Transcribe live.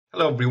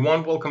Hello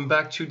everyone, welcome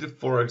back to the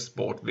Forex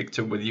Sport.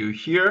 Victor with you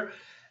here,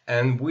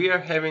 and we are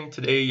having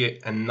today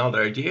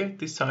another idea,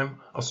 this time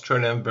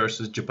Australian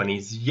versus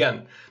Japanese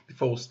yen.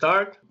 Before we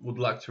start, would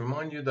like to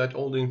remind you that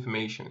all the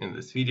information in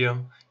this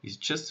video is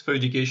just for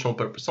educational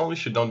purpose only,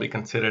 should not be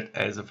considered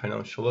as a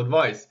financial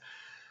advice.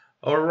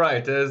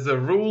 Alright, as a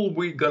rule,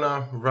 we're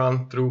gonna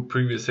run through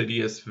previous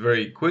ideas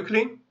very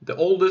quickly. The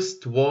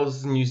oldest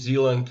was New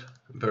Zealand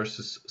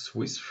versus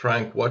Swiss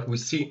franc. What we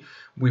see,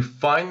 we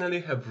finally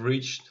have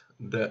reached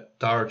the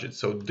target.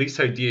 So this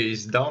idea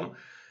is done,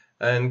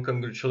 and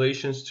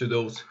congratulations to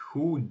those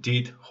who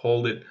did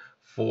hold it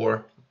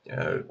for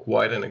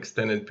quite an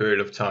extended period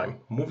of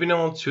time. Moving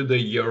on to the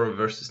euro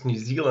versus New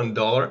Zealand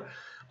dollar,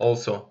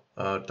 also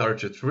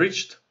target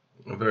reached,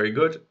 very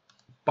good.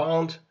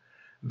 Pound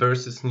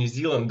versus New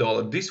Zealand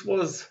dollar, this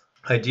was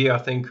idea I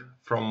think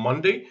from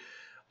Monday.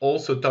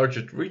 Also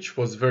target reach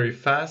was very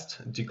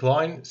fast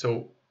decline,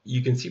 so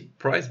you can see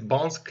price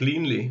bounced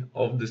cleanly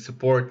off the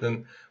support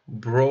and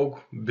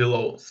broke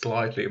below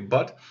slightly,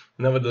 but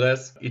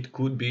nevertheless it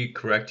could be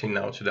correcting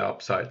now to the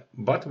upside,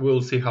 but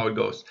we'll see how it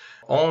goes.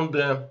 On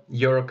the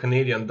euro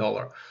Canadian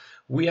dollar,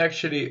 we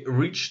actually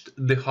reached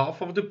the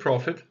half of the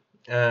profit.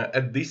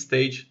 At this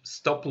stage,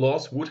 stop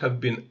loss would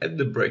have been at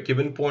the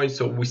break-even point,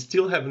 so we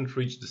still haven't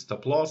reached the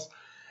stop loss,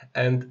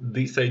 and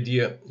this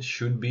idea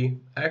should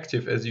be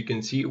active. As you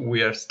can see,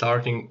 we are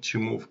starting to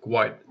move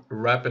quite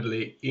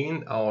rapidly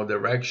in our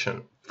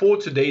direction. For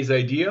today's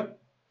idea,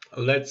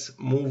 let's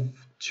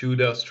move to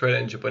the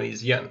Australian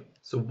Japanese yen.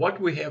 So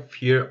what we have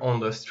here on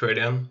the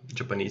Australian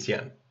Japanese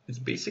yen, it's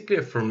basically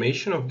a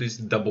formation of this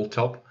double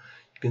top.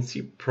 You can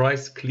see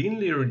price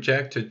cleanly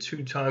rejected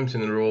 2 times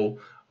in a row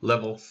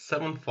level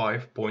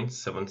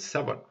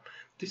 75.77.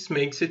 This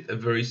makes it a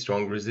very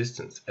strong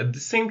resistance. At the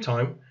same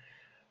time,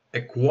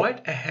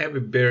 quite a heavy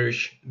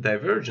bearish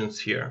divergence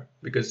here,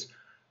 because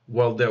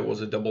while there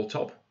was a double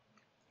top,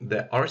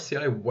 the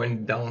RCI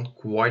went down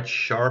quite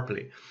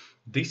sharply.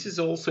 This is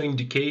also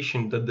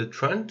indication that the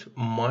trend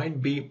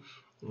might be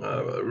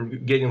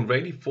getting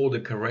ready for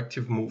the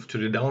corrective move to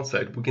the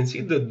downside. We can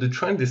see that the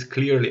trend is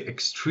clearly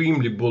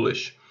extremely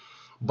bullish.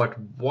 But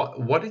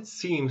what it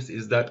seems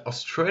is that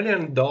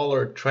Australian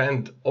dollar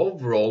trend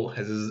overall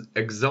has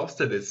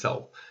exhausted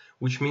itself,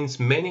 which means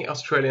many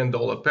Australian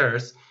dollar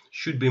pairs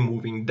should be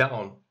moving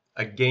down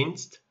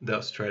against the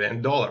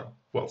Australian dollar.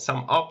 Well,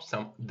 some up,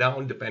 some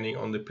down, depending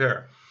on the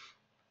pair.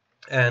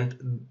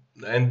 And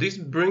this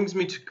brings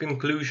me to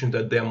conclusion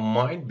that there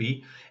might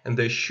be, and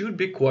there should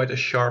be, quite a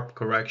sharp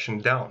correction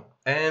down.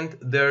 And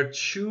there are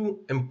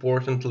 2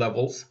 important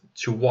levels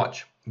to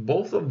watch.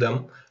 Both of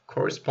them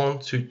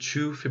correspond to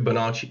 2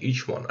 Fibonacci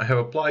each one. I have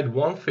applied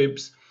 1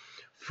 Fibs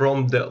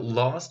from the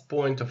last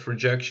point of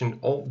rejection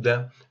of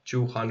the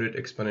 200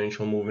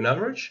 exponential moving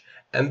average,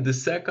 and the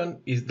second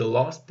is the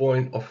last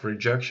point of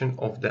rejection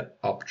of the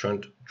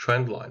uptrend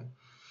trend line.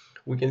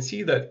 We can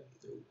see that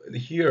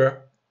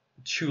here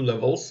 2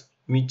 levels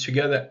meet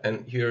together,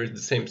 and here is the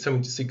same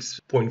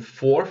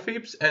 76.4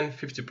 Fibs and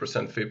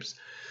 50% Fibs.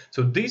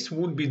 So this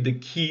would be the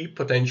key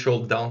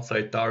potential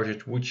downside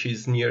target, which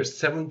is near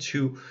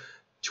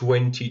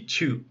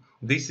 7222.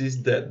 This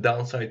is the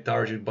downside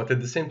target, but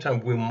at the same time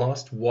we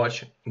must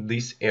watch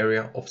this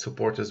area of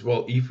support as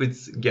well if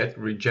it's get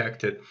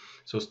rejected.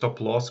 So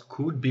stop loss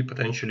could be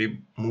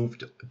potentially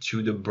moved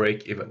to the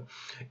break even.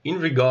 In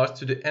regards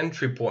to the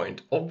entry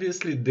point,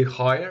 obviously the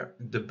higher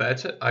the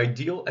better.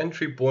 Ideal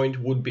entry point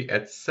would be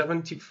at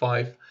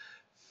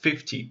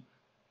 75.50.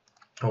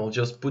 I'll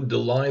just put the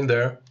line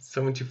there.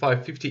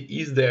 75.50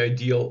 is the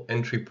ideal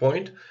entry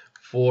point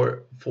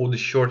for the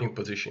shorting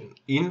position.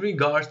 In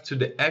regards to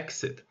the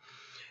exit,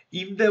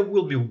 if there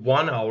will be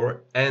 1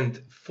 hour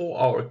and 4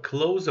 hour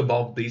close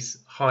above these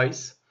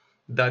highs,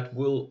 that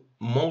will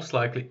most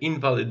likely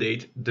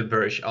invalidate the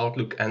bearish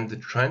outlook, and the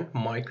trend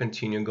might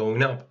continue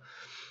going up.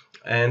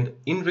 And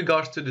in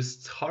regards to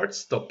this hard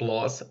stop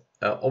loss,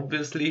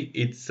 obviously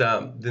it's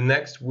the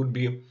next would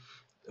be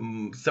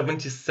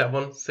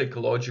 77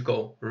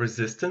 psychological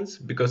resistance,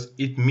 because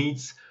it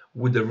meets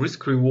with a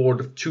risk reward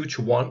of 2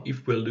 to 1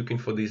 if we're looking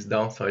for these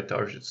downside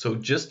targets. So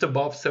just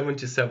above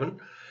 77,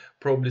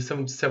 probably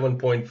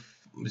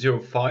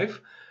 77.05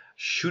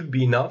 should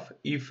be enough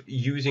if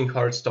using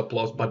hard stop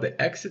loss, but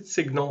the exit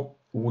signal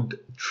would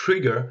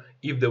trigger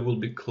if there will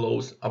be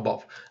close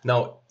above.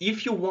 Now,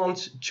 if you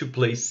want to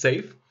play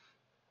safe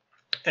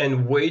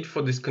and wait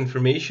for this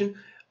confirmation,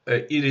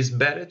 it is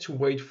better to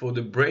wait for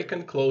the break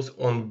and close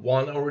on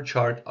 1 hour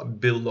chart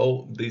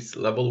below this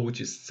level,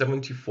 which is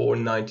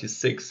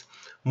 74.96.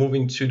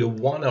 Moving to the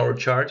 1 hour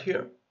chart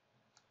here,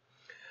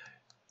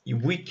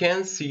 we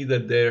can see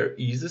that there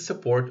is a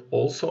support,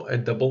 also a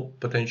double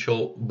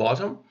potential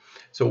bottom.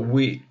 So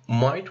we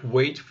might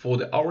wait for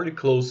the hourly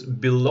close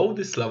below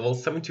this level,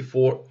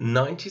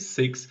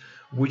 74.96,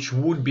 which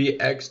would be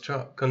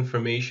extra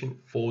confirmation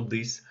for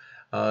this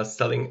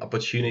selling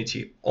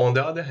opportunity. On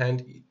the other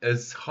hand,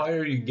 as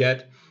higher you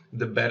get,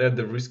 the better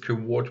the risk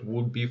reward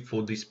would be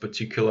for this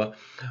particular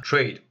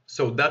trade.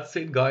 So that's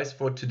it, guys,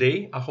 for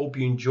today. I hope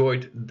you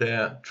enjoyed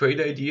the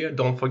trade idea.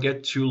 Don't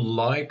forget to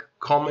like,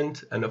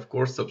 comment, and of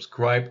course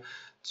subscribe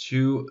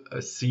to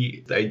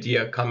see the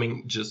idea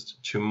coming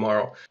just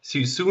tomorrow. See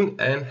you soon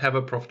and have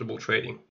a profitable trading.